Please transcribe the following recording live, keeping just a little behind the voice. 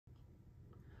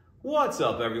What's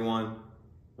up, everyone?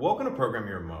 Welcome to Program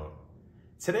Your Remote.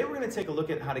 Today we're going to take a look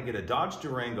at how to get a Dodge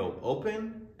Durango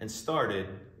open and started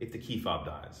if the key fob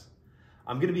dies.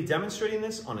 I'm going to be demonstrating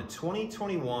this on a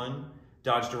 2021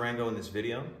 Dodge Durango in this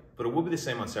video, but it will be the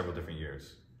same on several different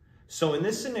years. So in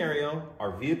this scenario,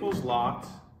 our vehicle's locked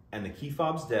and the key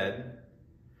fob's dead.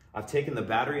 I've taken the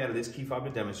battery out of this key fob to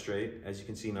demonstrate. As you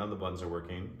can see, none of the buttons are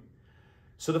working.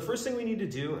 So the first thing we need to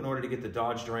do in order to get the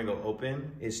Dodge Durango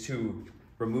open is to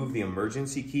remove the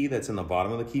emergency key that's in the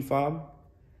bottom of the key fob.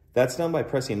 That's done by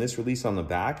pressing this release on the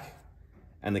back,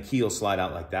 and the key will slide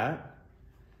out like that.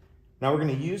 Now we're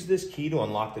going to use this key to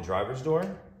unlock the driver's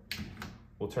door.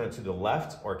 We'll turn it to the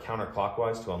left or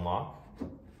counterclockwise to unlock.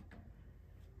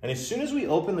 And as soon as we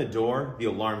open the door, the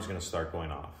alarm is going to start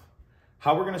going off.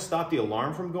 How we're going to stop the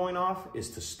alarm from going off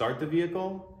is to start the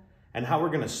vehicle. And how we're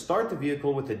going to start the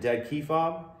vehicle with the dead key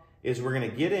fob is we're going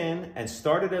to get in and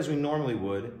start it as we normally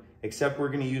would, except we're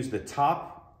going to use the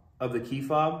top of the key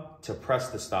fob to press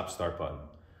the stop-start button.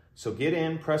 So get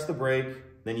in, press the brake,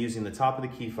 then using the top of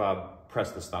the key fob,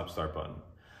 press the stop-start button.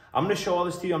 I'm going to show all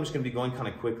this to you. I'm just going to be going kind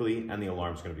of quickly, and the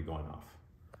alarm's going to be going off.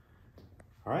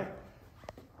 All right.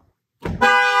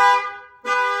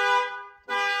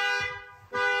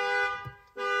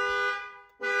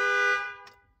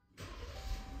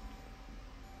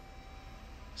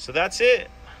 So that's it.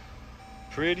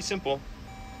 Pretty simple.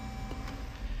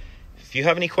 If you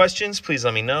have any questions, please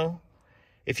let me know.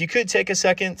 If you could take a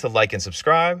second to like and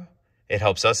subscribe, it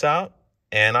helps us out,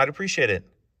 and I'd appreciate it.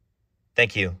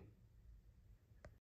 Thank you.